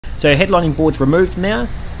So headlining board's removed now.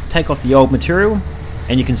 Take off the old material,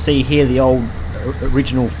 and you can see here the old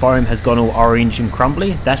original foam has gone all orange and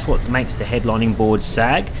crumbly. That's what makes the headlining board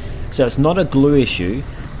sag. So it's not a glue issue.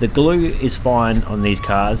 The glue is fine on these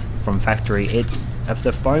cars from factory. It's if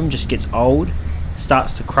the foam just gets old,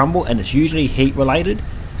 starts to crumble, and it's usually heat related.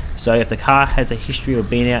 So if the car has a history of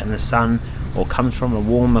being out in the sun or comes from a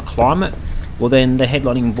warmer climate, well then the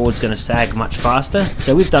headlining board's going to sag much faster.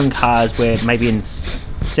 So we've done cars where maybe in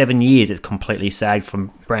 7 years it's completely sagged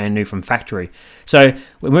from brand new from factory. So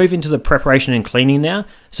we move into the preparation and cleaning now.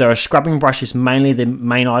 So a scrubbing brush is mainly the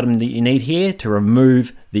main item that you need here to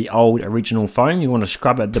remove the old original foam. You want to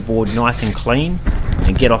scrub the board nice and clean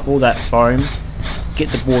and get off all that foam. Get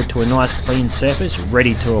the board to a nice clean surface,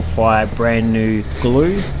 ready to apply brand new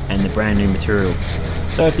glue and the brand new material.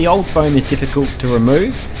 So if the old foam is difficult to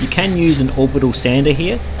remove, you can use an orbital sander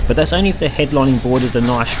here, but that's only if the headlining board is a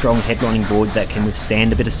nice strong headlining board that can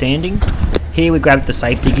withstand a bit of sanding. Here we grabbed the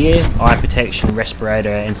safety gear, eye protection, respirator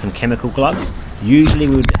and some chemical gloves. Usually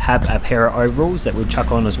we would have a pair of overalls that we'll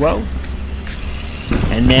chuck on as well.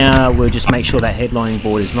 And now we'll just make sure that headlining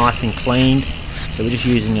board is nice and cleaned. So we're just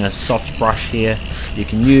using a soft brush here. You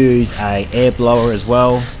can use a air blower as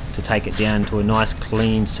well to take it down to a nice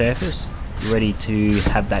clean surface, ready to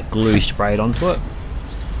have that glue sprayed onto it.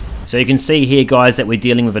 So you can see here guys that we're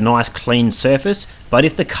dealing with a nice clean surface, but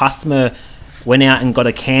if the customer went out and got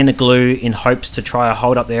a can of glue in hopes to try to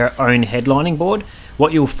hold up their own headlining board,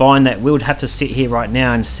 what you'll find that we would have to sit here right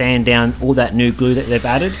now and sand down all that new glue that they've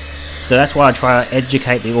added. So that's why I try to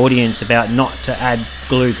educate the audience about not to add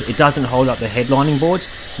glue. It doesn't hold up the headlining boards.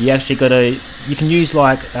 You actually you can use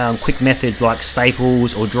like quick methods like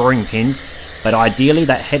staples or drawing pins, but ideally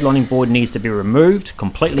that headlining board needs to be removed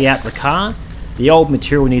completely out of the car. The old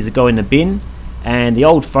material needs to go in the bin, and the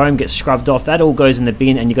old foam gets scrubbed off. That all goes in the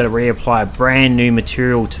bin, and you've got to reapply brand new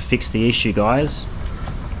material to fix the issue, guys.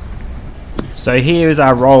 So here is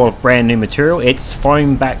our roll of brand new material. It's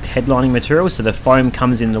foam backed headlining material, so the foam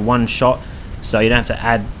comes in the one shot, so you don't have to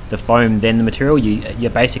add the foam then the material.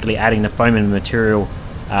 You're basically adding the foam and the material,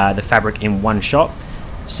 the fabric in one shot.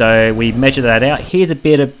 So we measure that out. Here's a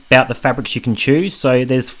bit about the fabrics you can choose. So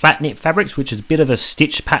there's flat knit fabrics, which is a bit of a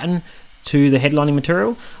stitch pattern to the headlining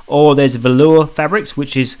material, or there's velour fabrics,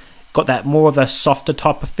 which is got that more of a softer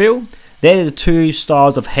type of feel. They're the two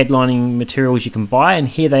styles of headlining materials you can buy, and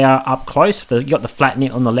here they are up close. You got the flat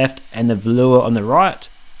knit on the left and the velour on the right.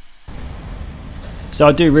 So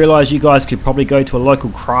I do realise you guys could probably go to a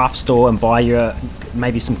local craft store and buy your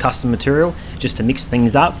maybe some custom material just to mix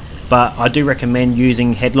things up, but I do recommend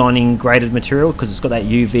using headlining graded material because it's got that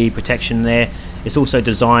UV protection there. It's also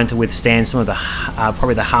designed to withstand some of the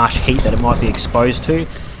probably the harsh heat that it might be exposed to,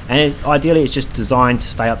 and ideally it's just designed to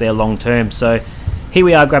stay up there long term. So here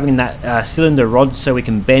we are grabbing that cylinder rod so we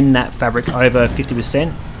can bend that fabric over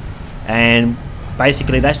 50%, and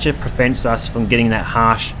basically that just prevents us from getting that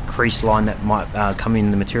harsh crease line that might come in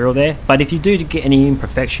the material there. But if you do get any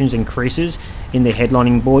imperfections and creases in the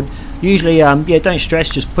headlining board, usually yeah, don't stress,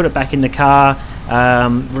 just put it back in the car,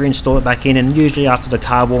 reinstall it back in, and usually after the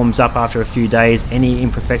car warms up after a few days, any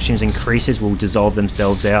imperfections and creases will dissolve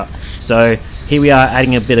themselves out. So here we are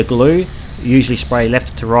adding a bit of glue, usually spray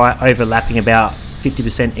left to right, overlapping about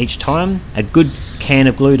 50% each time. A good can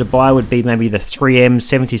of glue to buy would be maybe the 3M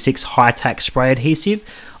 76 high-tack spray adhesive,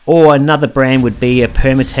 or another brand would be a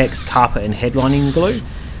Permatex carpet and headlining glue,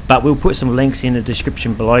 but we'll put some links in the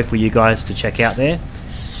description below for you guys to check out there.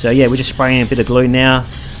 So yeah, we're just spraying a bit of glue now,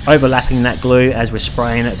 overlapping that glue as we're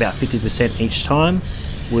spraying it about 50% each time.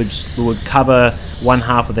 We would cover one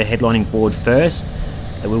half of the headlining board first,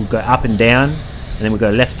 and we'll go up and down, and then we'll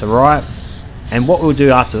go left to right. And what we'll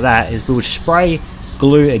do after that is we would spray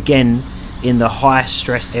glue again in the high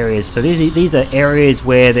stress areas. So these are areas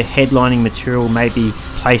where the headlining material may be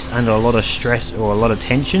placed under a lot of stress or a lot of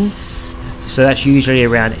tension. So that's usually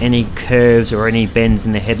around any curves or any bends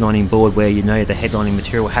in the headlining board where you know the headlining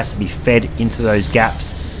material has to be fed into those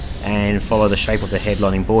gaps and follow the shape of the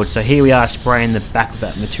headlining board. So here we are spraying the back of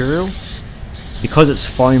that material. Because it's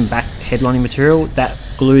foam back headlining material, that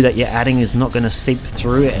glue that you're adding is not going to seep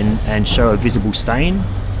through it and show a visible stain.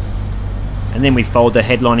 And then we fold the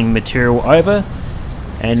headlining material over,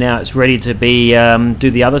 and now it's ready to be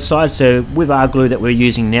do the other side. So with our glue that we're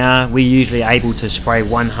using now, we're usually able to spray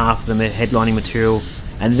one half of the headlining material,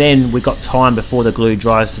 and then we've got time before the glue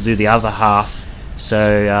dries to do the other half.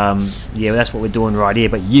 So yeah, that's what we're doing right here,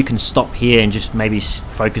 but you can stop here and just maybe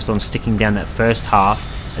focus on sticking down that first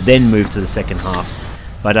half and then move to the second half.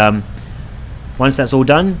 But once that's all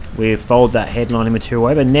done, we fold that headlining material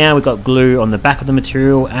over. Now we've got glue on the back of the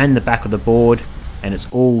material and the back of the board, and it's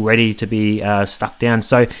all ready to be stuck down.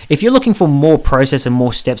 So if you're looking for more process and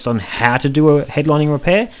more steps on how to do a headlining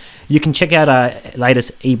repair, you can check out our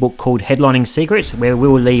latest ebook called Headlining Secrets, where we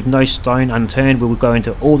will leave no stone unturned. We will go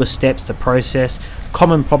into all the steps, the process,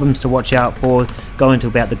 common problems to watch out for, go into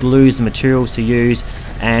about the glues, the materials to use,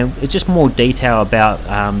 and it's just more detail about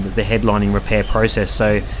the headlining repair process.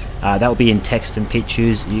 So that will be in text and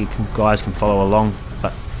pictures. You guys can follow along.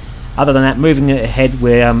 But other than that, moving ahead,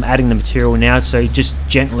 we're adding the material now. So just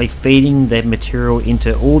gently feeding the material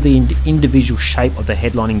into all the individual shape of the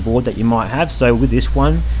headlining board that you might have. So with this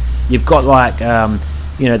one, you've got like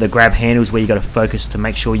you know, the grab handles where you got to focus to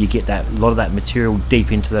make sure you get that lot of that material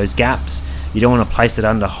deep into those gaps. You don't want to place it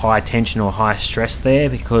under high tension or high stress there,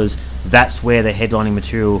 because that's where the headlining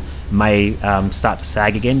material may start to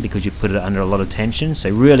sag again, because you put it under a lot of tension. So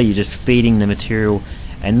really you're just feeding the material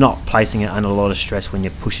and not placing it under a lot of stress when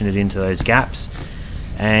you're pushing it into those gaps.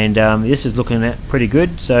 And this is looking at pretty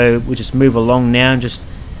good, so we'll just move along now and just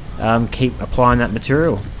keep applying that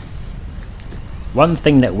material. One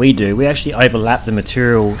thing that we do, we actually overlap the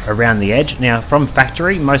material around the edge. Now from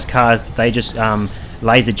factory, most cars, they just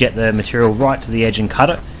laser jet the material right to the edge and cut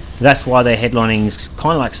it. That's why their headlinings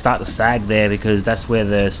kind of like start to sag there, because that's where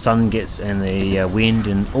the sun gets and the wind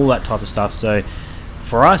and all that type of stuff. So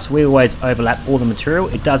for us, we always overlap all the material.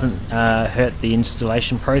 It doesn't hurt the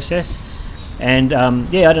installation process. And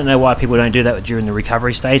yeah, I don't know why people don't do that during the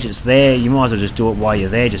recovery stage. It's there, you might as well just do it while you're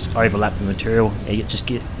there. Just overlap the material. It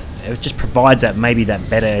just provides that, maybe that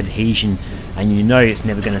better adhesion, and you know it's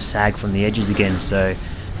never going to sag from the edges again. So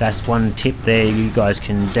that's one tip there you guys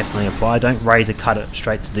can definitely apply. Don't razor cut it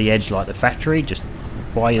straight to the edge like the factory. Just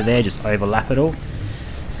while you're there, just overlap it all.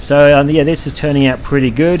 So yeah, this is turning out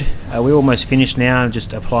pretty good. We're almost finished now,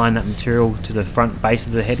 just applying that material to the front base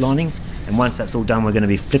of the headlining. And once that's all done, we're going to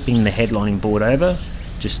be flipping the headlining board over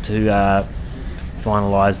just to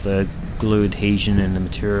finalize the glue adhesion and the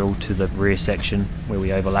material to the rear section where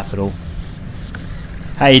we overlap it all.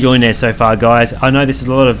 How you doing there so far, guys? I know this is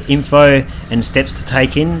a lot of info and steps to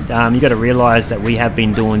take in. You got to realize that we have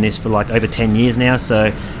been doing this for like over 10 years now,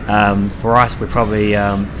 so for us we're probably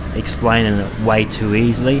explaining it way too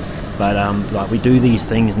easily, but like we do these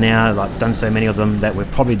things now, like done so many of them that we're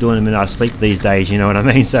probably doing them in our sleep these days, you know what I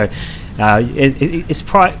mean? So it's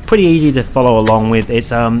pretty easy to follow along with.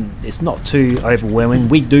 It's not too overwhelming.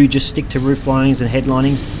 We do just stick to roof linings and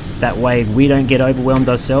headlinings. That way we don't get overwhelmed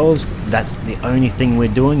ourselves. That's the only thing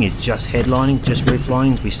we're doing, is just headlining, just roof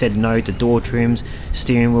linings. We said no to door trims,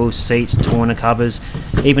 steering wheels, seats, tonneau covers,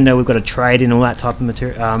 even though we've got a trade in all that type of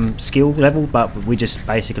material, skill level, but we just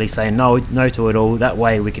basically say no to it all. That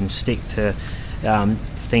way we can stick to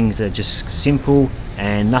things that are just simple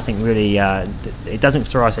and nothing really, it doesn't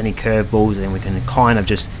throw us any curveballs, and we can kind of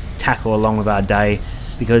just tackle along with our day.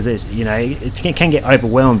 Because it's, you know, it can get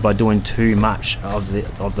overwhelmed by doing too much of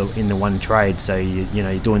the in the one trade. So you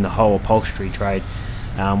know, you're doing the whole upholstery trade.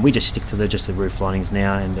 We just stick to just the roof linings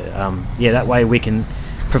now, and yeah, that way we can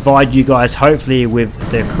provide you guys hopefully with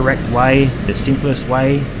the correct way, the simplest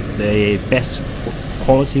way, the best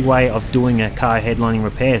quality way of doing a car headlining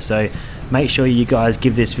repair. So make sure you guys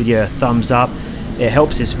give this video a thumbs up. It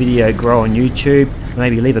helps this video grow on YouTube.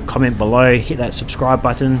 Maybe leave a comment below, hit that subscribe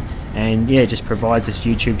button. And yeah, it just provides this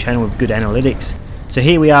YouTube channel with good analytics. So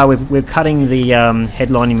here we are, we're cutting the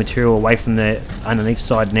headlining material away from the underneath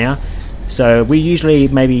side now. So we usually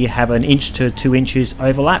maybe have 1 inch to 2 inches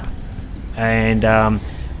overlap, and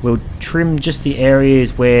we'll trim just the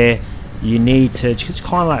areas where you need to just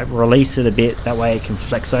kind of like release it a bit, that way it can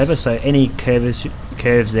flex over. So any curves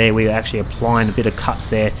there, we're actually applying a bit of cuts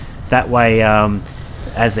there, that way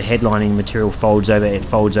as the headlining material folds over, it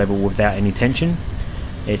folds over without any tension.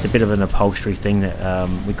 It's a bit of an upholstery thing that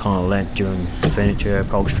we kind of learnt during the furniture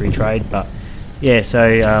upholstery trade. But yeah,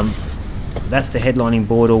 so that's the headlining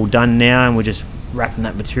board all done now, and we're just wrapping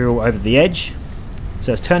that material over the edge.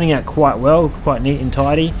 So it's turning out quite well, quite neat and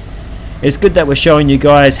tidy. It's good that we're showing you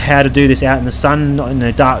guys how to do this out in the sun, not in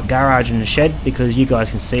a dark garage in the shed, because you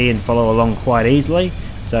guys can see and follow along quite easily.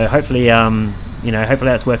 So hopefully you know,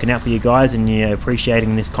 hopefully that's working out for you guys and you're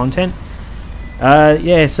appreciating this content.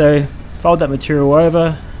 Yeah, so fold that material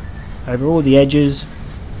over all the edges,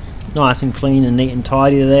 nice and clean and neat and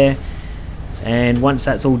tidy there. And once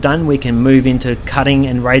that's all done, we can move into cutting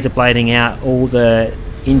and razor blading out all the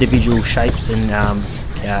individual shapes and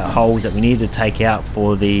holes that we need to take out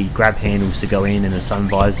for the grab handles to go in, and the sun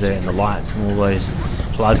visor and the lights and all those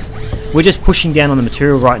plugs. We're just pushing down on the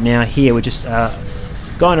material right now here. We're just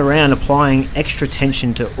going around applying extra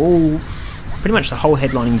tension to pretty much the whole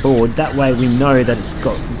headlining board. That way we know that it's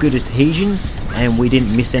got good adhesion and we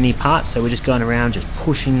didn't miss any parts, so we're just going around just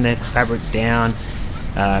pushing the fabric down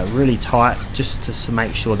really tight, just to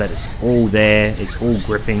make sure that it's all there, it's all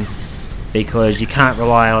gripping, because you can't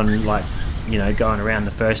rely on, like, you know, going around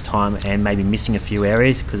the first time and maybe missing a few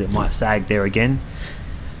areas because it might sag there again.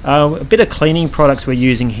 A bit of cleaning products we're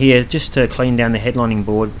using here just to clean down the headlining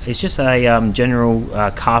board. It's just a general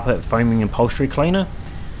carpet foaming upholstery cleaner,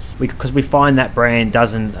 because we find that brand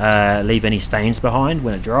doesn't leave any stains behind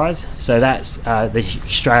when it dries. So that's the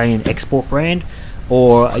Australian export brand,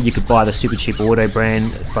 or you could buy the super cheap Auto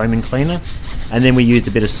brand foaming cleaner. And then we used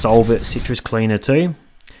a bit of Solvit citrus cleaner too.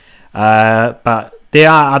 But there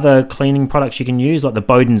are other cleaning products you can use, like the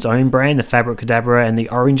Bowden's Own brand, the Fabric Cadabra and the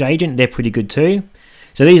Orange Agent. They're pretty good too.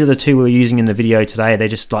 So these are the two we're using in the video today. They're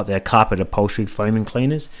just like their carpet upholstery foaming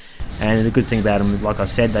cleaners, and the good thing about them, like I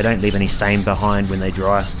said, they don't leave any stain behind when they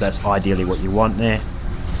dry, so that's ideally what you want there.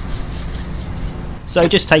 So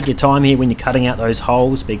just take your time here when you're cutting out those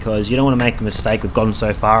holes, because you don't want to make a mistake. We've gone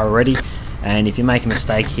so far already, and if you make a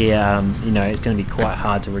mistake here, you know, it's going to be quite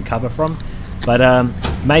hard to recover from. But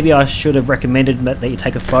maybe I should have recommended that you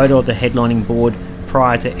take a photo of the headlining board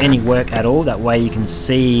prior to any work at all. That way you can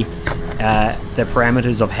see the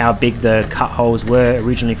parameters of how big the cut holes were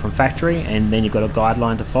originally from factory, and then you've got a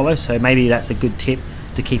guideline to follow. So maybe that's a good tip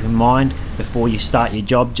to keep in mind before you start your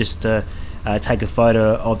job, just to take a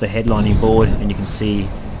photo of the headlining board and you can see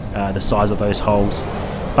the size of those holes.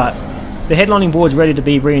 But the headlining board's ready to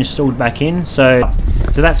be reinstalled back in, so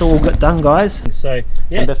that's all done, guys. So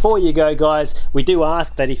yeah. And before you go, guys, we do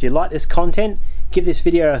ask that if you like this content, give this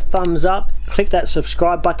video a thumbs up, click that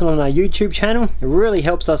subscribe button on our YouTube channel. It really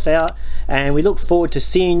helps us out, and we look forward to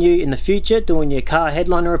seeing you in the future doing your car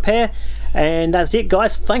headliner repair. And that's it,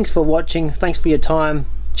 guys. Thanks for watching, thanks for your time.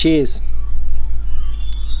 Cheers.